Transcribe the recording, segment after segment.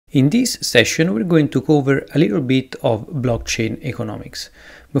In this session, we're going to cover a little bit of blockchain economics.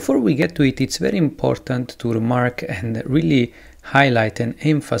 Before we get to it, it's very important to remark and really highlight and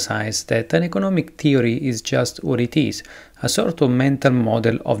emphasize that an economic theory is just what it is, a sort of mental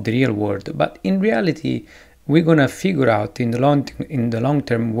model of the real world. But in reality, we're going to figure out in the long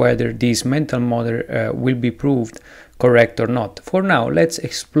term whether this mental model will be proved correct or not. For now, let's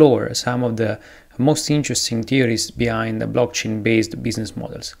explore some of the most interesting theories behind the blockchain-based business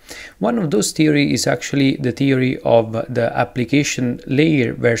models. One of those theories is actually the theory of the application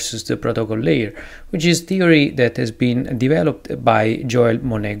layer versus the protocol layer, which is theory that has been developed by Joel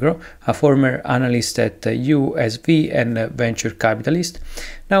Monegro, a former analyst at USV and a venture capitalist.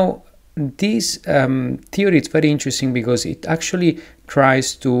 Now, this theory is very interesting because it actually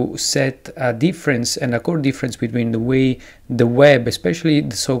tries to set a difference and a core difference between the way the web, especially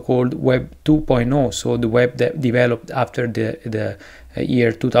the so-called Web 2.0, so the web that developed after the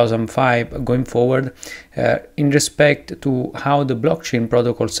year 2005 going forward, in respect to how the blockchain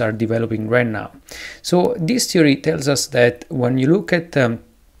protocols are developing right now. So this theory tells us that when you look at the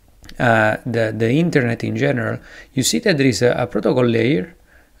internet in general, you see that there is a protocol layer.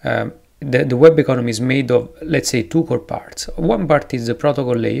 The web economy is made of, let's say, two core parts. One part is the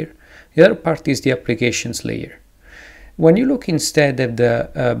protocol layer, the other part is the applications layer. When you look instead at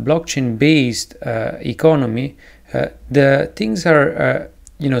the blockchain-based economy, the things are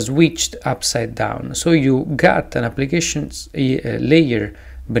switched upside down. So you got an applications layer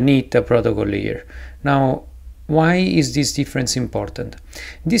beneath the protocol layer. Now, why is this difference important?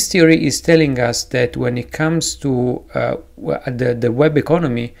 This theory is telling us that when it comes to the web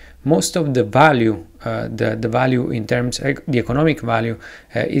economy, most of the value, the value in terms of the economic value,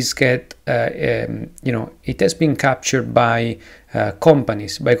 it has been captured by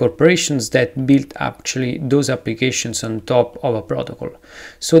companies, by corporations that built actually those applications on top of a protocol.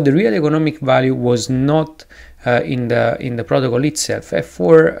 So the real economic value was not in the protocol itself,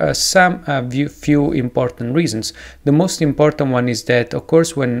 for some few important reasons. The most important one is that, of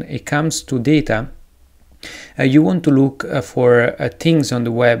course, when it comes to data, you want to look for things on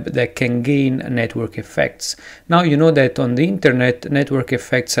the web that can gain network effects. Now you know that on the internet, network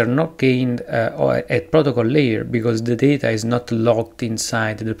effects are not gained at protocol layer because the data is not locked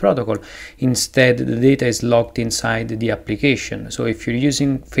inside the protocol. Instead, the data is locked inside the application. So if you're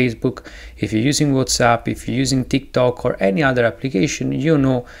using Facebook, if you're using WhatsApp, if you're using TikTok or any other application, you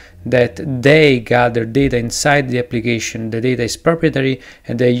know that they gather data inside the application. The data is proprietary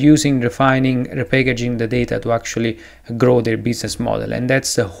and they're using, refining, repackaging the data to actually grow their business model. And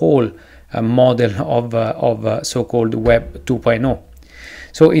that's the whole model of so-called Web 2.0.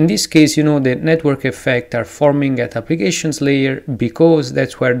 So in this case, the network effects are forming at applications layer because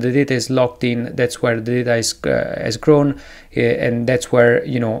that's where the data is locked in, that's where the data has grown, and that's where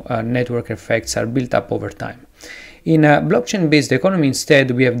network effects are built up over time. In a blockchain-based economy,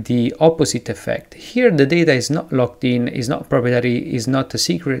 instead, we have the opposite effect. Here, the data is not locked in, is not proprietary, is not a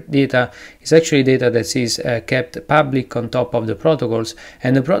secret data. It's actually data that is kept public on top of the protocols,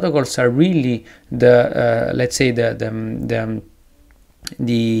 and the protocols are really the let's say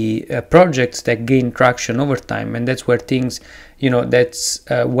the projects that gain traction over time, and that's where things, that's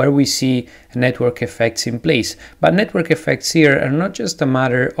where we see network effects in place. But network effects here are not just a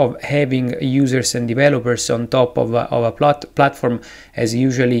matter of having users and developers on top of a platform, as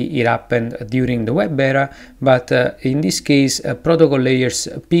usually it happened during the web era, but in this case, protocol layers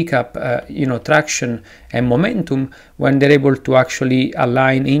pick up traction and momentum when they're able to actually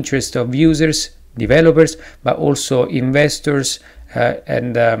align interests of users, developers, but also investors,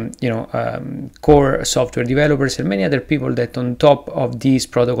 and core software developers and many other people that on top of this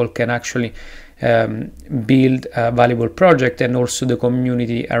protocol can actually build a valuable project, and also the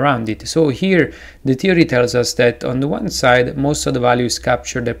community around it. So here the theory tells us that on the one side, most of the value is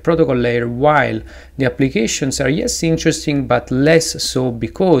captured at protocol layer, while the applications are, yes, interesting, but less so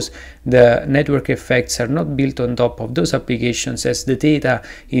because the network effects are not built on top of those applications, as the data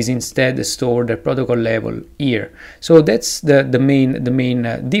is instead stored at protocol level here. So that's the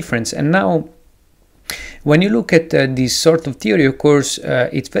main difference. And now, when you look at this sort of theory, of course,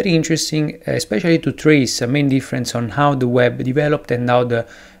 it's very interesting, especially to trace a main difference on how the web developed and how the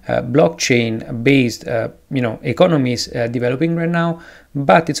blockchain-based, economy is developing right now.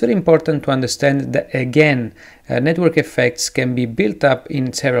 But it's very important to understand that, again, network effects can be built up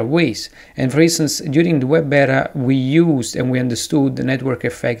in several ways. And for instance, during the web era, we used and we understood the network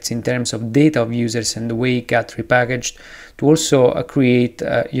effects in terms of data of users and the way it got repackaged to also create,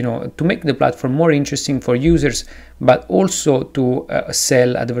 to make the platform more interesting for users, but also to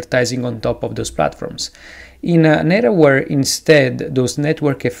sell advertising on top of those platforms. in an era where instead those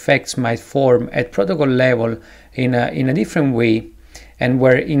network effects might form at protocol level in a different way, and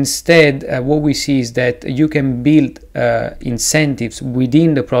where instead what we see is that you can build incentives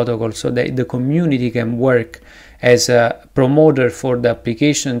within the protocol so that the community can work as a promoter for the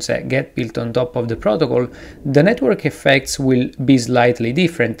applications that get built on top of the protocol, the network effects will be slightly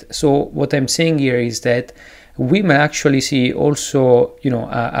different. So what I'm saying here is that we may actually see also,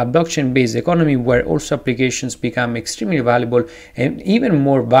 a blockchain-based economy where also applications become extremely valuable and even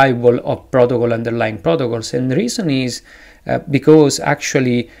more valuable of protocol underlying protocols. And the reason is because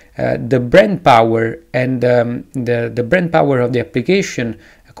actually the brand power and the brand power of the application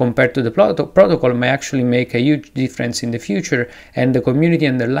compared to the protocol may actually make a huge difference in the future, and the community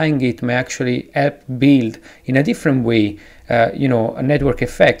underlying it may actually help build in a different way network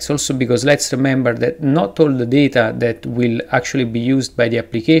effects. Also because let's remember that not all the data that will actually be used by the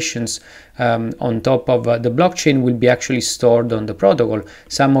applications on top of the blockchain will be actually stored on the protocol.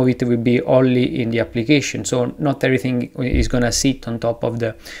 Some of it will be only in the application, so not everything is going to sit on top of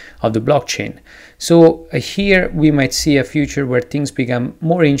the blockchain. So here we might see a future where things become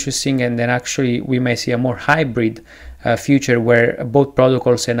more interesting, and then actually we might see a more hybrid future where both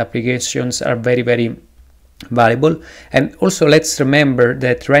protocols and applications are very, very valuable. And also let's remember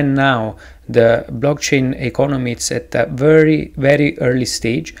that right now the blockchain economy is at a very, very early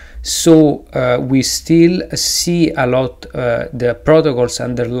stage, so we still see a lot the protocols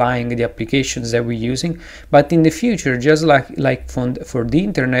underlying the applications that we're using. But in the future, just like for the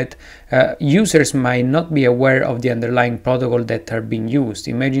internet, users might not be aware of the underlying protocol that are being used.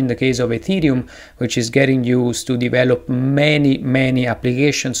 Imagine the case of Ethereum, which is getting used to develop many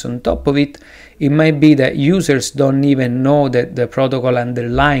applications on top of it. It might be that users don't even know that the protocol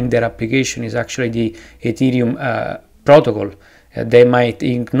underlying their application is actually the Ethereum protocol. They might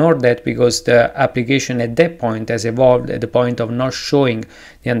ignore that because the application at that point has evolved at the point of not showing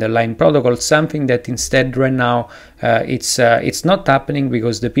the underlying protocol, something that instead right now it's not happening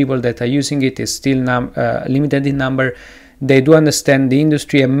because the people that are using it is still limited in number. They do understand the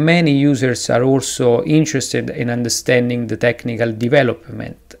industry, and many users are also interested in understanding the technical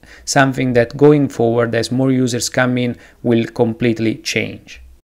development, something that going forward as more users come in will completely change.